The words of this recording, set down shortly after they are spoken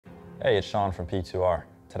Hey, it's Sean from P2R.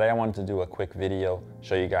 Today I wanted to do a quick video,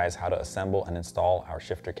 show you guys how to assemble and install our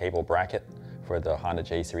shifter cable bracket for the Honda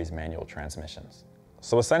J-Series manual transmissions.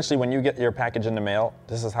 So essentially when you get your package in the mail,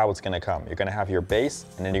 this is how it's going to come. You're going to have your base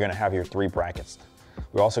and then you're going to have your 3 brackets.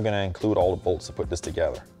 We're also going to include all the bolts to put this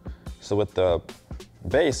together. So with the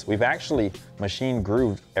base, we've actually machine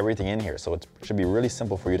grooved everything in here, so it should be really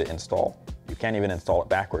simple for you to install. You can't even install it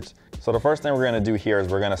backwards. So the first thing we're going to do here is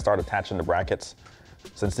we're going to start attaching the brackets.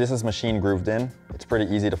 Since this is machine grooved in, it's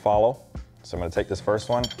pretty easy to follow. So I'm going to take this first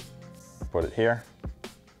one, put it here,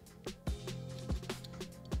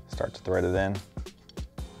 start to thread it in.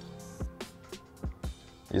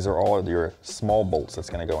 These are all of your small bolts that's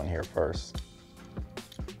going to go in here first.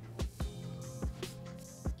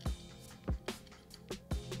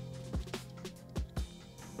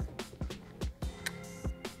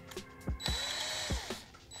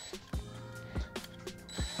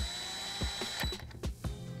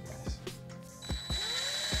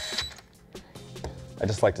 I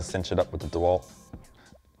just like to cinch it up with the DeWalt.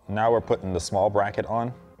 Now we're putting the small bracket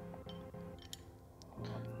on.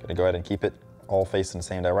 Gonna go ahead and keep it all facing the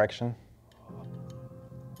same direction.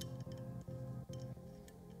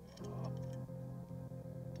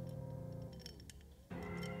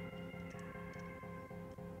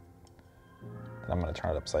 And I'm gonna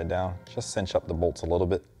turn it upside down. Just cinch up the bolts a little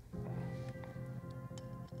bit.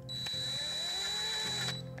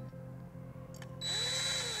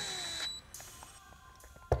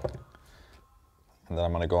 And then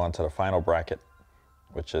I'm going to go on to the final bracket,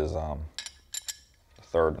 which is the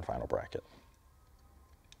third and final bracket.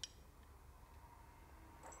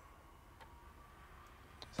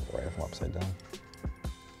 So right from upside down.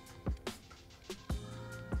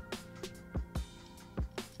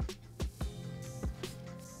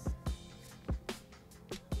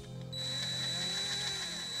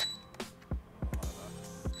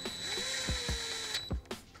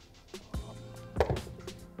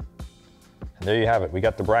 There you have it. We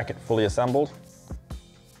got the bracket fully assembled.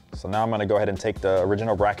 So now I'm going to go ahead and take the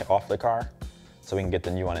original bracket off the car so we can get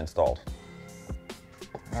the new one installed.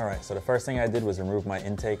 All right, so the first thing I did was remove my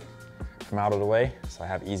intake from out of the way so I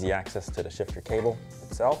have easy access to the shifter cable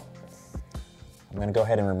itself. I'm going to go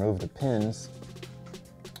ahead and remove the pins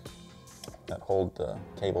that hold the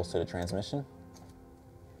cables to the transmission.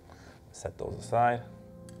 Set those aside.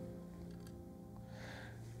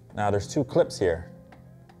 Now there's 2 clips here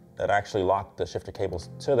that actually lock the shifter cables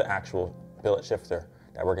to the actual billet shifter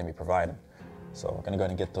that we're going to be providing. So we're going to go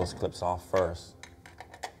ahead and get those clips off first.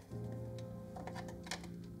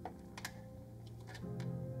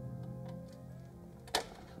 Try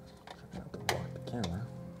not to block the camera.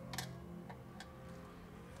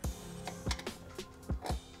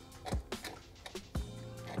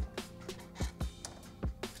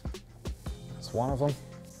 That's one of them.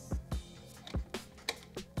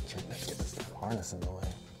 Trying not to get this harness in the way.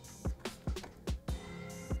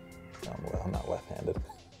 Well, I'm not left-handed.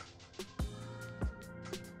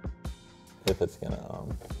 If it's gonna, all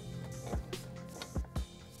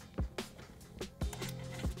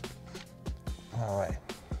right.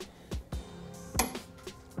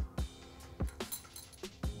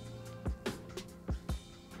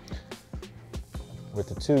 With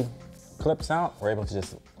the 2 clips out, we're able to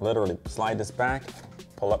just literally slide this back,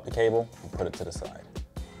 pull up the cable, and put it to the side.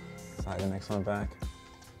 Slide the next one back,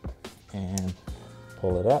 and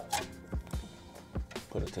pull it up.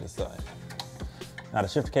 Put it to the side. Now the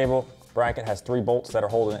shifter cable bracket has 3 bolts that are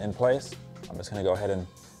holding it in place. I'm just going to go ahead and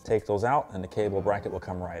take those out and the cable bracket will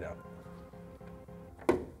come right up.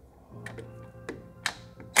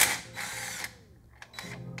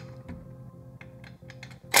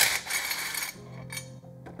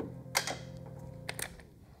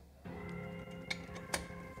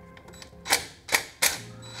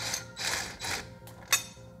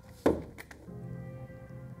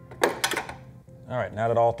 All right, now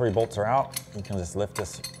that all 3 bolts are out, you can just lift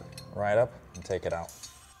this right up and take it out.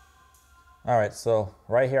 All right, so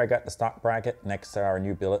right here I got the stock bracket next to our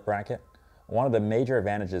new billet bracket. One of the major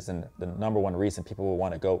advantages and the #1 reason people will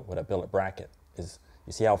want to go with a billet bracket is,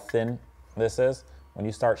 you see how thin this is? When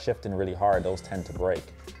you start shifting really hard, those tend to break.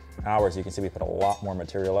 Ours, you can see we put a lot more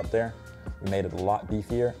material up there. We made it a lot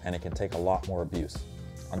beefier and it can take a lot more abuse.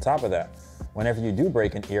 On top of that, whenever you do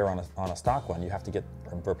break an ear on a stock one, you have to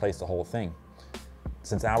replace the whole thing.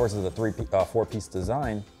 Since ours is a 4-piece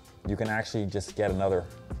design, you can actually just get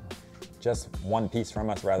just 1 piece from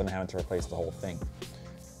us rather than having to replace the whole thing.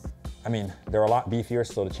 I mean, they're a lot beefier,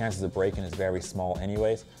 so the chances of breaking is very small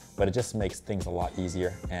anyways, but it just makes things a lot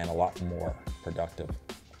easier and a lot more productive.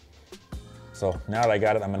 So now that I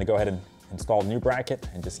got it, I'm gonna go ahead and install a new bracket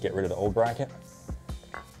and just get rid of the old bracket.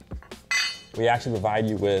 we actually provide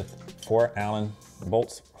you with 4 Allen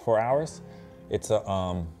bolts for ours. It's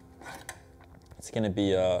a it's going to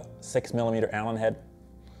be a 6mm Allen head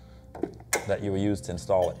that you will use to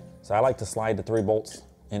install it. So I like to slide the 3 bolts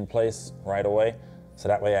in place right away, so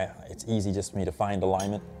that way it's easy just for me to find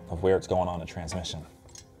alignment of where it's going on the transmission.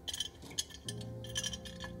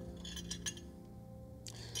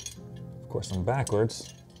 Of course, I'm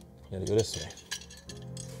backwards. You gotta go this way.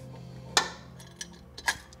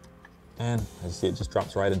 And as you see, it just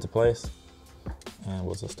drops right into place. And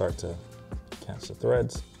we'll just start to catch the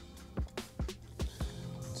threads.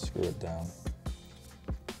 Screw it down.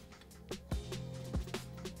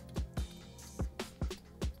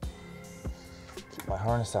 Keep my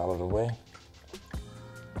harness out of the way.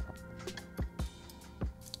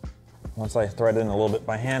 Once I thread it in a little bit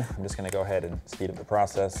by hand, I'm just gonna go ahead and speed up the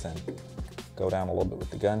process and go down a little bit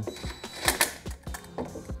with the gun.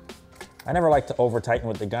 I never like to over tighten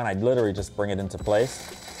with the gun. I literally just bring it into place.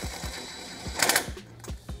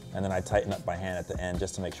 And then I tighten up by hand at the end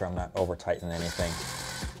just to make sure I'm not over tightening anything.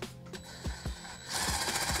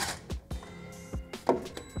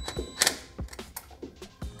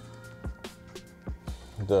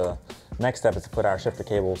 The next step is to put our shifter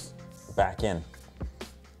cables back in.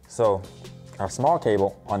 So our small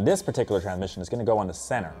cable on this particular transmission is going to go on the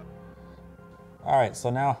center. All right,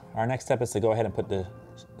 so now our next step is to go ahead and put the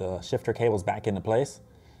shifter cables back into place.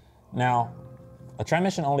 Now, a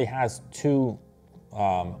transmission only has 2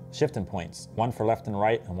 shifting points, one for left and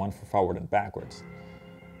right and one for forward and backwards.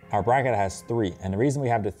 Our bracket has 3, and the reason we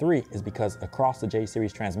have the 3 is because across the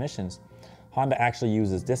J-Series transmissions, Honda actually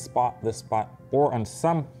uses this spot, or on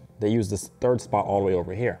some, they use this 3rd spot all the way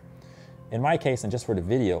over here. In my case, and just for the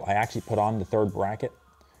video, I actually put on the 3rd bracket,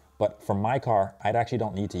 but for my car, I actually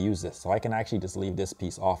don't need to use this, so I can actually just leave this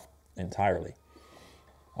piece off entirely,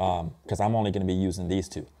 because I'm only going to be using these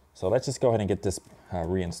 2. So let's just go ahead and get this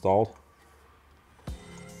reinstalled.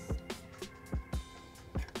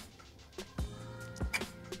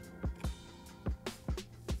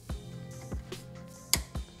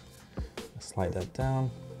 Slide that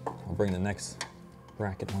down. I'll bring the next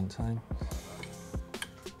bracket one time.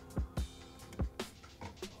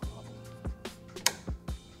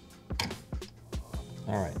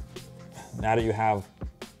 All right, now that you have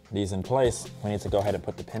these in place, we need to go ahead and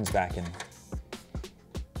put the pins back in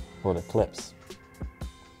for the clips.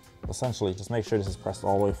 Essentially, just make sure this is pressed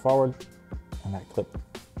all the way forward, and that clip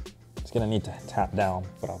is gonna need to tap down,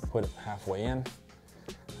 but I'll put it halfway in.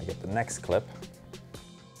 I get the next clip.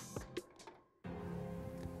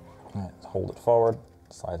 All right, hold it forward,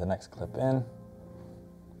 slide the next clip in,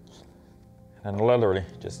 and then literally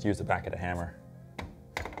just use the back of the hammer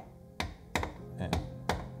and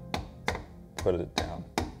put it down.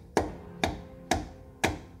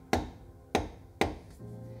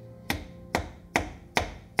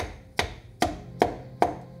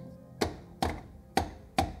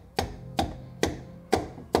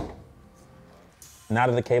 Now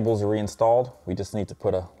that the cables are reinstalled, we just need to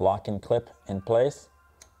put a lock-in clip in place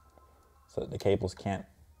so that the cables can't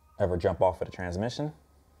ever jump off of the transmission.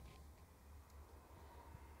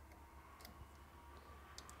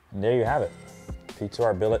 And there you have it.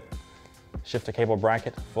 P2R billet shifter cable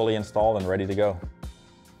bracket fully installed and ready to go.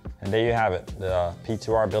 And there you have it, the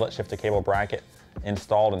P2R billet shifter cable bracket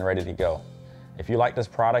installed and ready to go. If you like this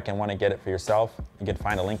product and want to get it for yourself, you can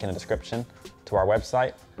find a link in the description to our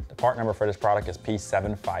website. The part number for this product is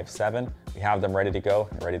P757. We have them ready to go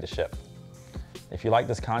and ready to ship. If you like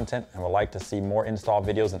this content and would like to see more install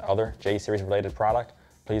videos and other J-Series related product,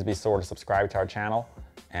 please be sure to subscribe to our channel,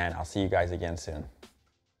 and I'll see you guys again soon.